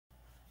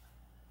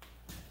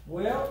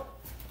Well,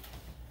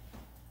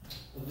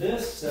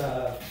 this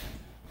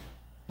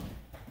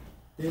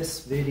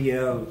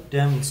video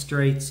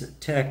demonstrates a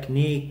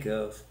technique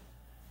of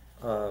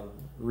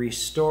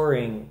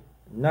restoring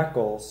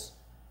knuckles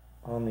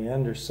on the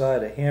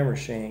underside of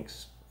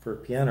Hammershanks for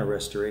piano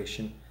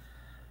restoration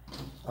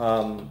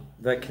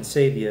that can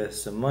save you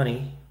some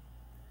money.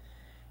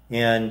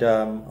 And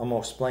I'm going to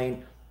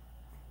explain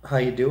how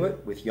you do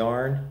it with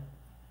yarn,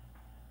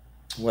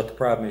 what the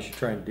problem is you're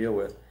trying to deal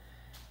with.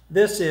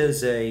 This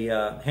is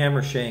a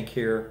Hammershank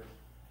here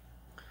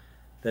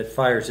that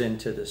fires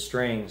into the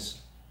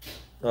strings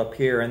up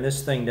here, and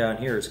this thing down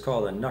here is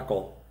called a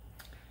knuckle.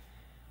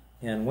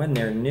 And when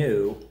they're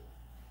new,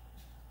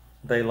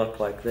 they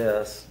look like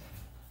this,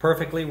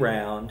 perfectly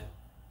round,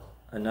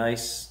 a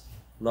nice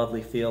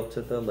lovely feel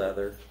to the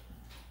leather,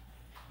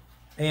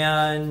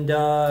 and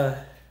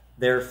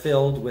they're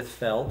filled with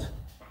felt.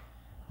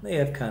 They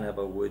have kind of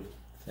a wood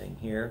thing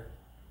here,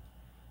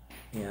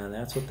 and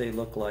that's what they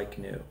look like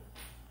new.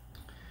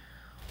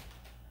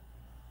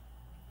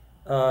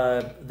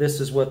 This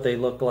is what they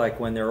look like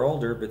when they're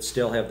older but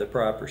still have the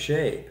proper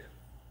shape.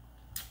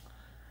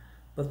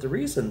 But the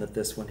reason that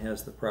this one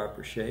has the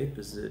proper shape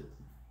is that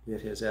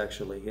it has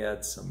actually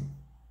had some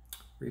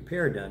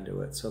repair done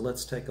to it. So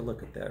let's take a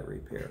look at that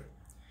repair.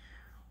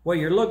 What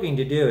you're looking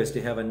to do is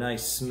to have a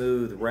nice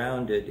smooth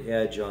rounded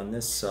edge on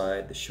this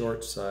side, the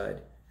short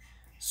side,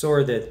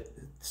 so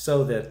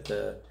that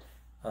the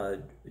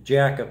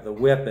jack of the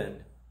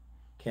whipping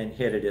can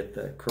hit it at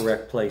the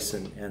correct place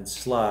and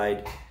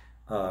slide,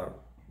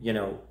 you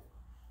know,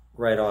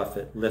 right off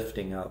it,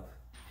 lifting up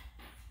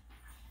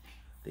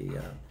the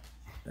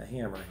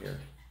hammer here.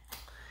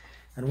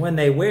 And when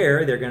they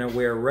wear, they're going to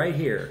wear right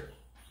here.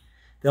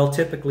 They'll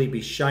typically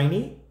be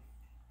shiny,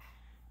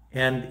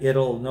 and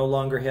it'll no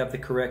longer have the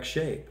correct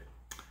shape.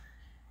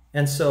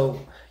 And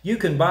so you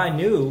can buy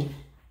new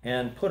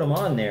and put them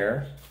on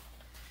there,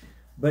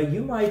 but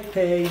you might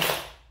pay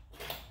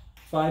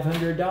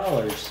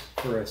 $500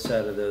 for a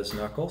set of those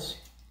knuckles.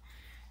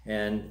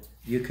 And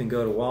you can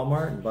go to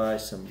Walmart and buy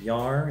some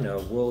yarn, a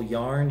wool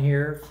yarn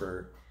here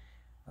for,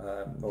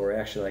 or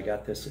actually I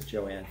got this at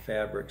Joann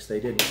Fabrics. They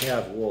didn't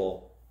have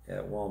wool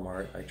at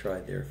Walmart. I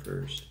tried there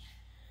first.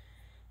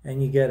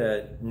 And you get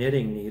a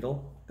knitting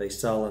needle. They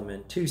sell them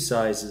in two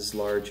sizes,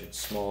 large and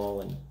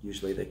small, and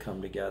usually they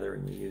come together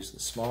and you use the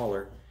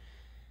smaller.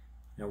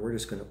 Now we're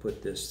just going to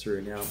put this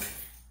through. Now,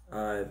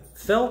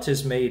 felt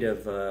is made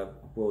of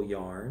wool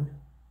yarn,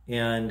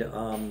 and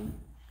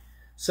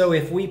so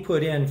if we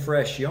put in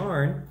fresh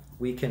yarn,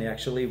 we can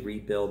actually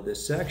rebuild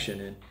this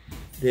section. And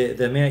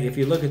if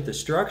you look at the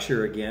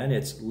structure again,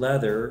 it's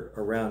leather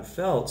around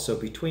felt, so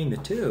between the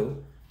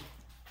two,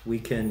 we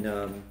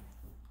can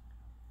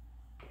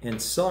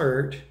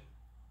insert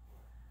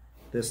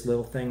this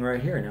little thing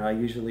right here. Now I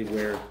usually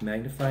wear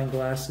magnifying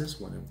glasses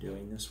when I'm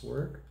doing this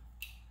work.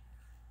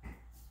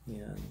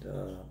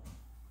 And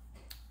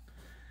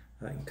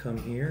I can come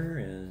here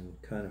and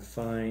kind of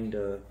find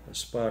a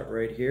spot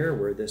right here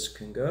where this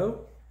can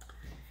go.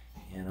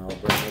 And I'll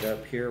bring it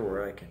up here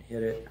where I can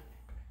hit it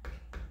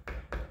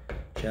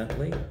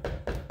gently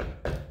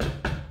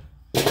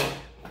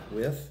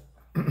with.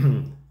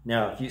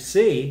 Now if you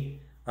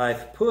see,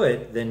 I've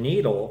put the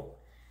needle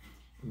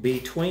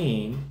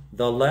between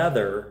the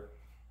leather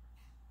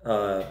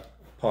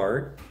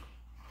part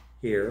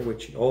here,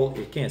 which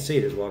you can't see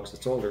it as well because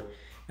it's older,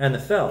 and the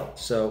felt.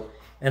 So,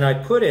 and I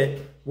put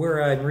it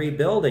where I'm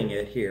rebuilding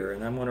it here,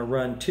 and I'm going to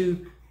run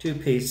two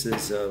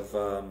pieces of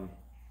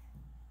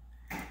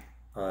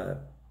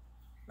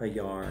a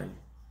yarn.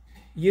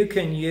 You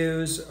can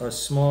use a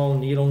small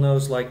needle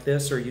nose like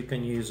this, or you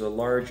can use a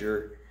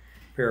larger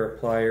pair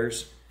of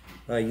pliers.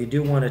 You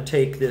do want to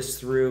take this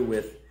through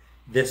with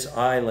this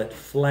eyelet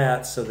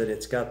flat so that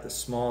it's got the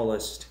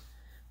smallest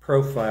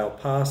profile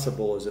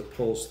possible as it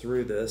pulls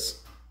through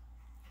this.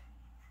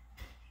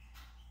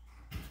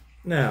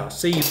 Now,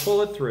 see, you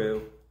pull it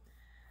through,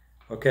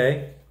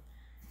 okay?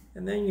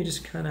 And then you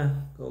just kind of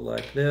go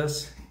like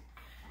this.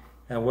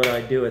 And what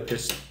I do at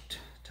this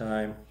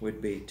time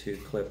would be to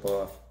clip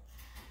off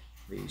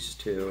these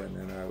two, and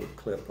then I would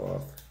clip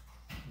off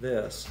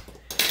this.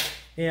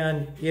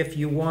 And if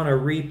you want to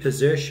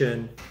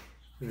reposition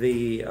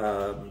the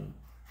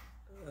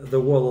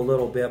wool a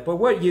little bit, but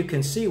what you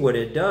can see what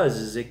it does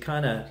is it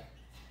kind of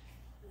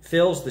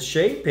fills the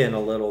shape in a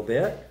little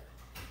bit.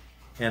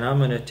 And I'm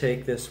going to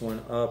take this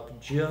one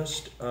up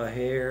just a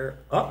hair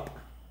up,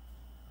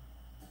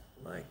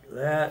 like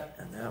that,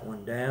 and that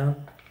one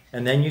down.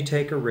 And then you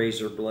take a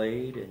razor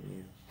blade and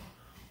you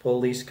pull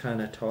these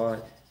kind of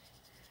taut,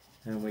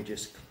 and we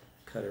just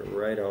cut it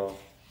right off,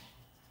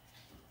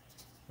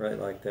 right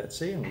like that.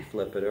 See, and we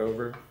flip it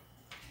over.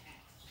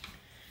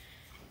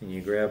 And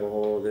you grab a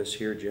hold of this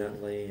here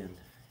gently and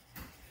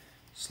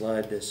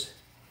slide this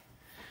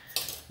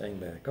thing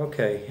back.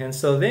 Okay, and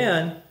so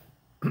then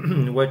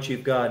what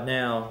you've got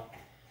now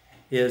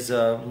is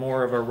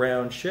more of a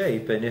round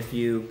shape. And if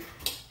you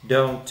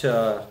don't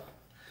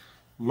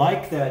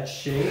like that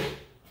shape,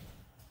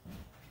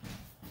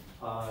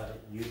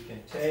 you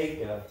can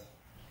take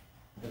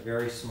a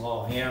very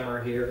small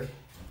hammer here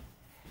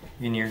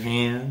in your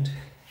hand,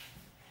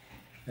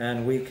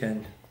 and we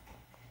can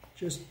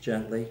just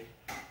gently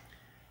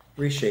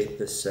reshape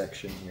this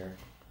section here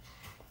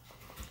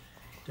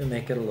to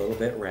make it a little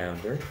bit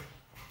rounder,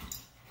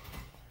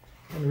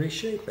 and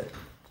reshape it.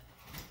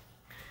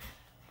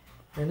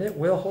 And it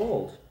will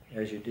hold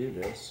as you do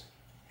this.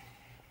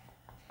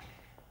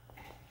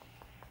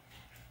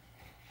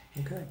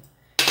 Okay.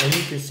 And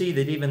you can see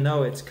that even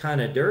though it's kind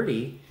of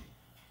dirty,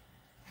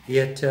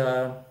 it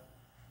does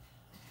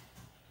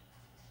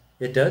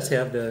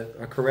have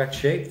a correct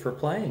shape for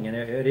playing, and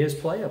it is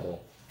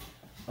playable.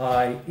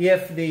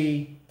 If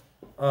the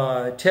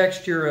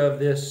texture of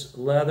this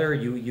leather,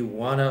 you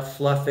want to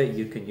fluff it,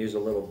 you can use a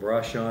little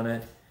brush on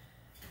it.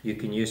 You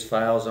can use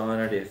files on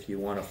it if you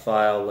want to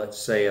file, let's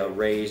say, a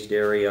raised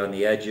area on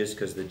the edges,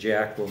 because the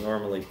jack will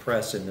normally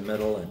press in the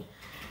middle and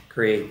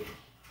create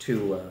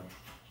two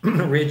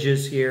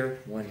ridges here,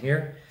 one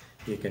here.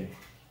 You can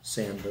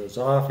sand those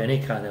off.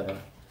 Any kind of a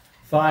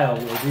file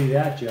will do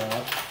that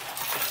job.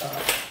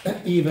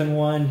 Even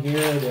one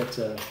here that's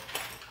a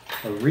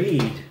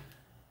reed,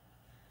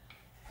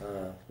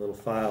 little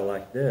file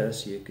like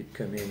this, you could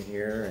come in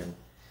here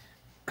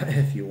and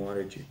if you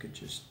wanted, you could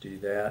just do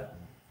that.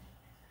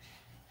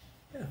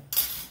 Yeah.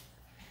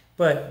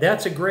 But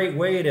that's a great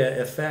way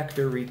to effect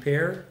a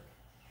repair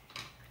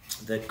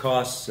that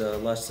costs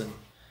less than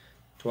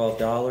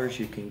 $12.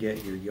 You can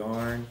get your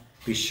yarn.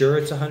 Be sure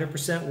it's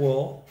 100%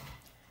 wool.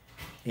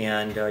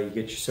 And you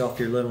get yourself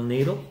your little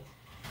needle.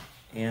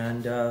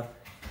 And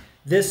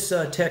this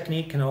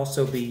technique can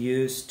also be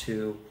used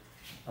to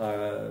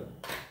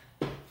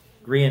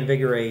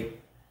reinvigorate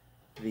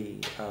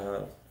the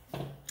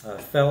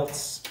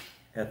felts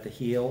at the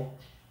heel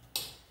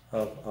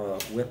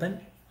of whipping.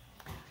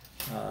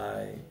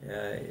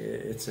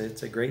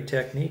 It's a great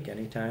technique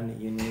anytime that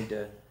you need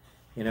to,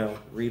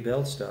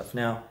 rebuild stuff.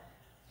 Now,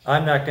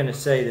 I'm not going to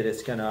say that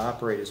it's going to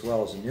operate as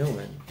well as a new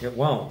one. It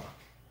won't,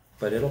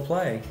 but it'll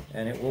play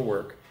and it will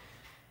work.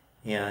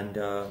 And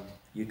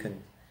you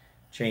can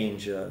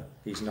change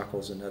these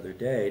knuckles another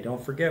day.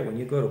 Don't forget, when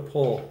you go to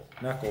pull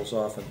knuckles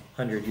off a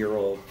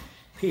 100-year-old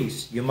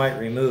piece, you might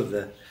remove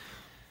the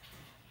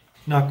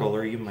knuckle,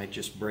 or you might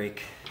just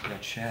break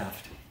that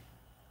shaft.